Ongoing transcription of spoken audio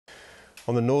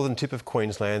On the northern tip of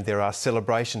Queensland, there are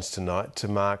celebrations tonight to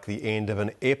mark the end of an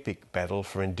epic battle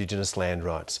for Indigenous land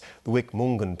rights. The Wik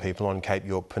Mungkan people on Cape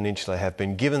York Peninsula have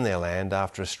been given their land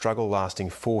after a struggle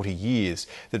lasting 40 years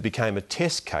that became a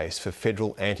test case for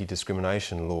federal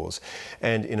anti-discrimination laws.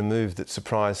 And in a move that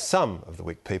surprised some of the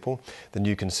Wik people, the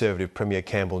new Conservative Premier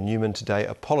Campbell Newman today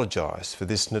apologised for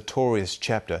this notorious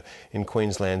chapter in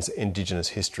Queensland's Indigenous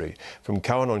history. From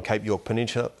Cohen on Cape York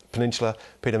Peninsula,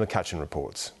 Peter McCutcheon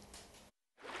reports.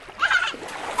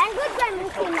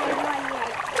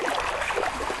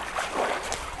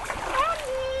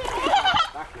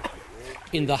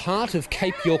 In the heart of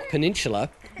Cape York Peninsula,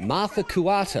 Martha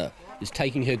Kuata is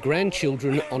taking her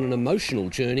grandchildren on an emotional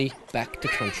journey back to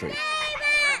country.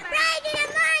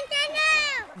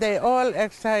 They're all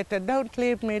excited, don't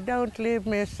leave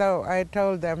me, so I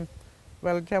told them,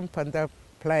 well, jump on the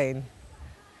plane.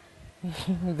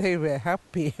 They were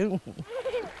happy.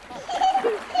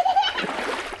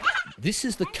 This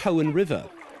is the Cohen River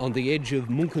on the edge of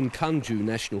Mungkan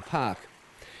National Park.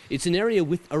 It's an area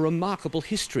with a remarkable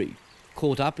history,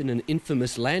 caught up in an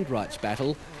infamous land rights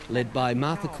battle led by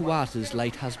Martha Kuata's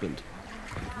late husband.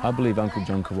 I believe Uncle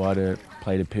John Kuata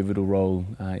played a pivotal role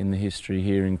in the history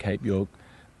here in Cape York,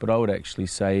 but I would actually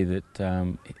say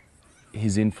that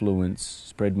his influence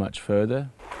spread much further.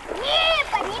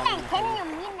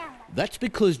 That's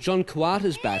because John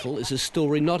Kuata's battle is a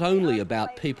story not only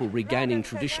about people regaining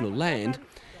traditional land,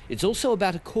 it's also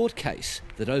about a court case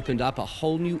that opened up a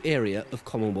whole new area of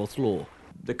Commonwealth law.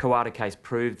 The Kuata case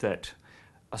proved that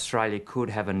Australia could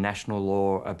have a national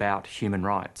law about human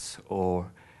rights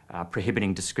or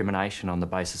prohibiting discrimination on the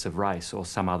basis of race or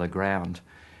some other ground.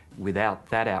 Without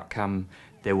that outcome,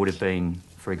 there would have been,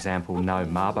 for example, no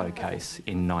Mabo case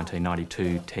in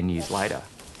 1992, 10 years later.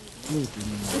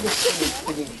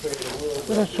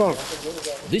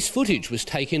 This footage was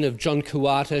taken of John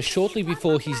Kuata shortly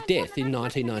before his death in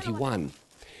 1991.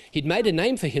 He'd made a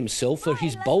name for himself for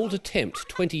his bold attempt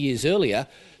 20 years earlier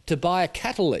to buy a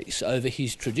cattle lease over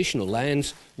his traditional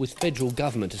lands with federal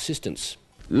government assistance.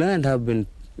 Land have been,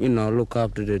 look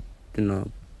after it,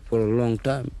 for a long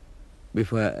time.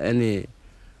 Before any,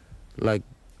 like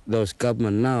those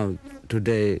government now,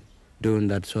 today, doing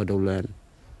that sort of land.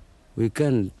 We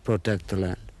can protect the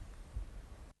land.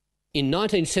 In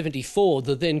 1974,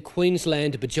 the then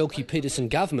Queensland Bjelke-Petersen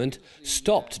government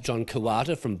stopped John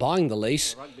Kuata from buying the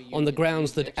lease on the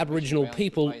grounds that Aboriginal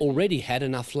people already had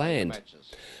enough land.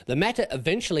 The matter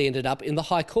eventually ended up in the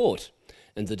High Court,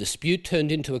 and the dispute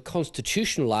turned into a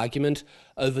constitutional argument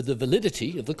over the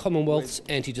validity of the Commonwealth's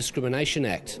Anti-Discrimination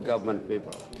Act.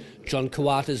 John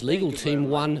Kuata's legal team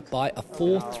won by a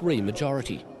 4-3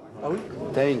 majority.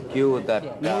 Thank you.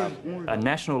 A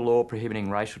national law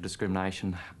prohibiting racial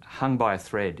discrimination hung by a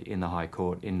thread in the High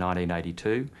Court in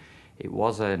 1982. It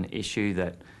was an issue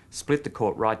that split the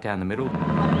court right down the middle.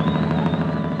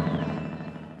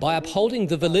 By upholding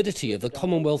the validity of the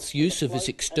Commonwealth's use of its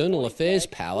external affairs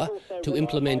power to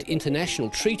implement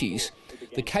international treaties,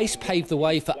 the case paved the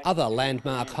way for other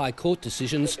landmark High Court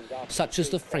decisions, such as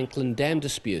the Franklin Dam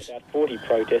dispute. About 40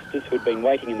 protesters who'd been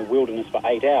waiting in the wilderness for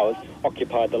 8 hours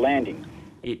occupied the landing.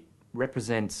 It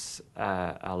represents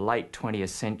a late 20th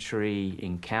century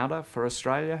encounter for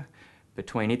Australia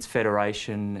between its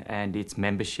federation and its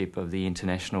membership of the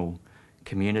international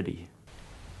community.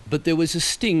 But there was a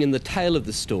sting in the tail of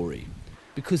the story,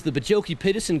 because the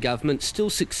Bjelke-Petersen government still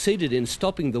succeeded in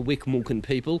stopping the Wik Mungkan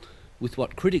people with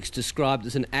what critics described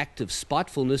as an act of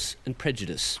spitefulness and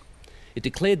prejudice. It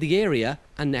declared the area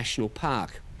a national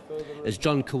park. As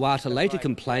John Kuata later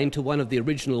complained to one of the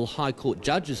original High Court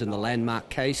judges in the landmark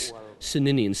case, Sir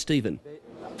Ninian Stephen.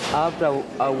 After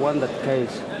I won that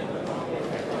case,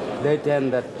 they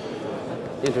turned that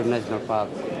international park,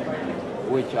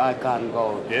 which I can't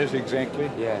go. Yes,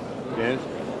 exactly. Yeah. Yes.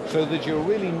 So that you're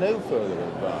really no further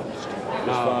advanced as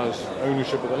far as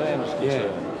ownership of the land is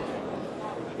concerned. Yeah.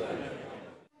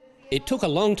 It took a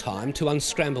long time to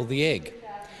unscramble the egg.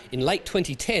 In late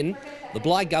 2010, the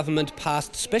Bligh government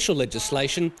passed special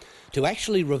legislation to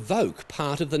actually revoke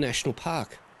part of the national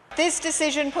park. This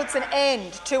decision puts an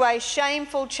end to a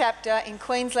shameful chapter in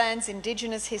Queensland's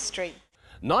Indigenous history.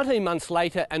 19 months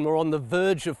later, and we're on the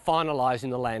verge of finalising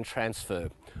the land transfer.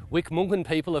 Wik Mungkan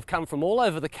people have come from all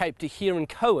over the Cape to here in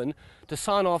Cohen to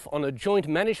sign off on a joint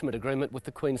management agreement with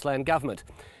the Queensland government.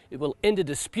 It will end a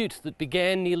dispute that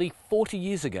began nearly 40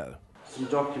 years ago. Some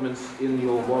documents in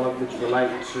your wallet which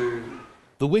relate to...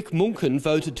 The Wik Mungkan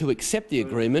voted to accept the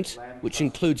agreement, which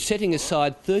includes setting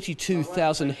aside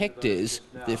 32,000 hectares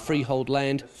of their freehold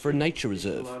land for a nature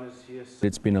reserve.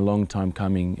 It's been a long time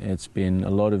coming. It's been a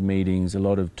lot of meetings, a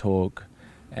lot of talk,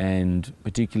 and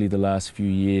particularly the last few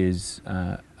years,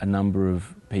 a number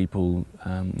of people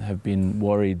have been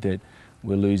worried that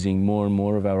we're losing more and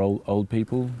more of our old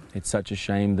people. It's such a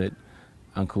shame that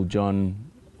Uncle John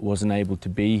wasn't able to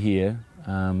be here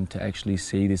to actually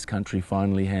see this country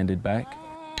finally handed back.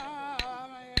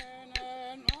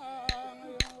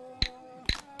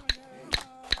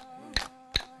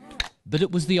 But it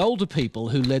was the older people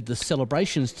who led the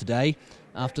celebrations today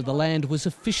after the land was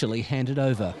officially handed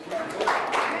over.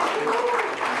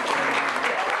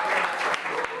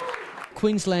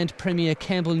 Queensland Premier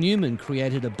Campbell Newman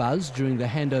created a buzz during the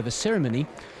handover ceremony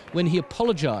when he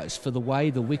apologised for the way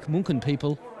the Wik Mungkan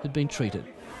people had been treated.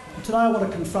 Today I want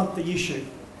to confront the issue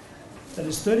that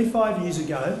is 35 years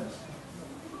ago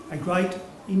a great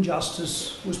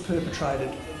injustice was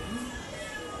perpetrated,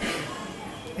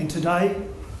 and today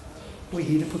we're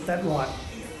here to put that right.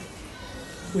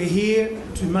 We're here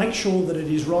to make sure that it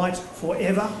is right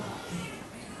forever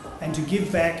and to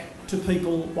give back to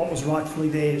people what was rightfully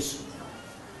theirs.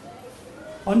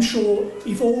 I'm sure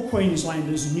if all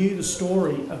Queenslanders knew the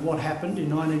story of what happened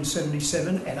in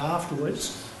 1977 and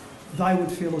afterwards, they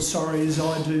would feel as sorry as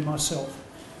I do myself.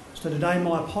 So today,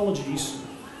 my apologies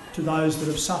to those that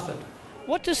have suffered.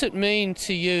 What does it mean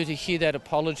to you to hear that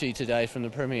apology today from the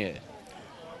Premier?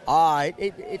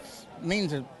 It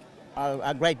means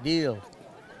a great deal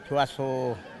to us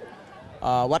for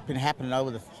what's been happening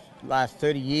over the last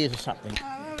 30 years or something.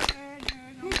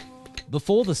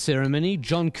 Before the ceremony,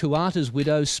 John Kuata's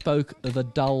widow spoke of a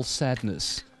dull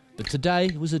sadness. But today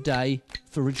was a day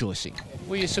for rejoicing.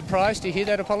 Were you surprised to hear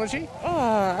that apology?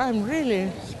 Oh, I'm really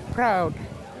proud.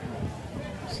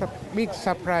 It's a big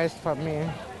surprise for me.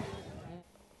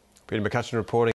 Peter McCutcheon reporting.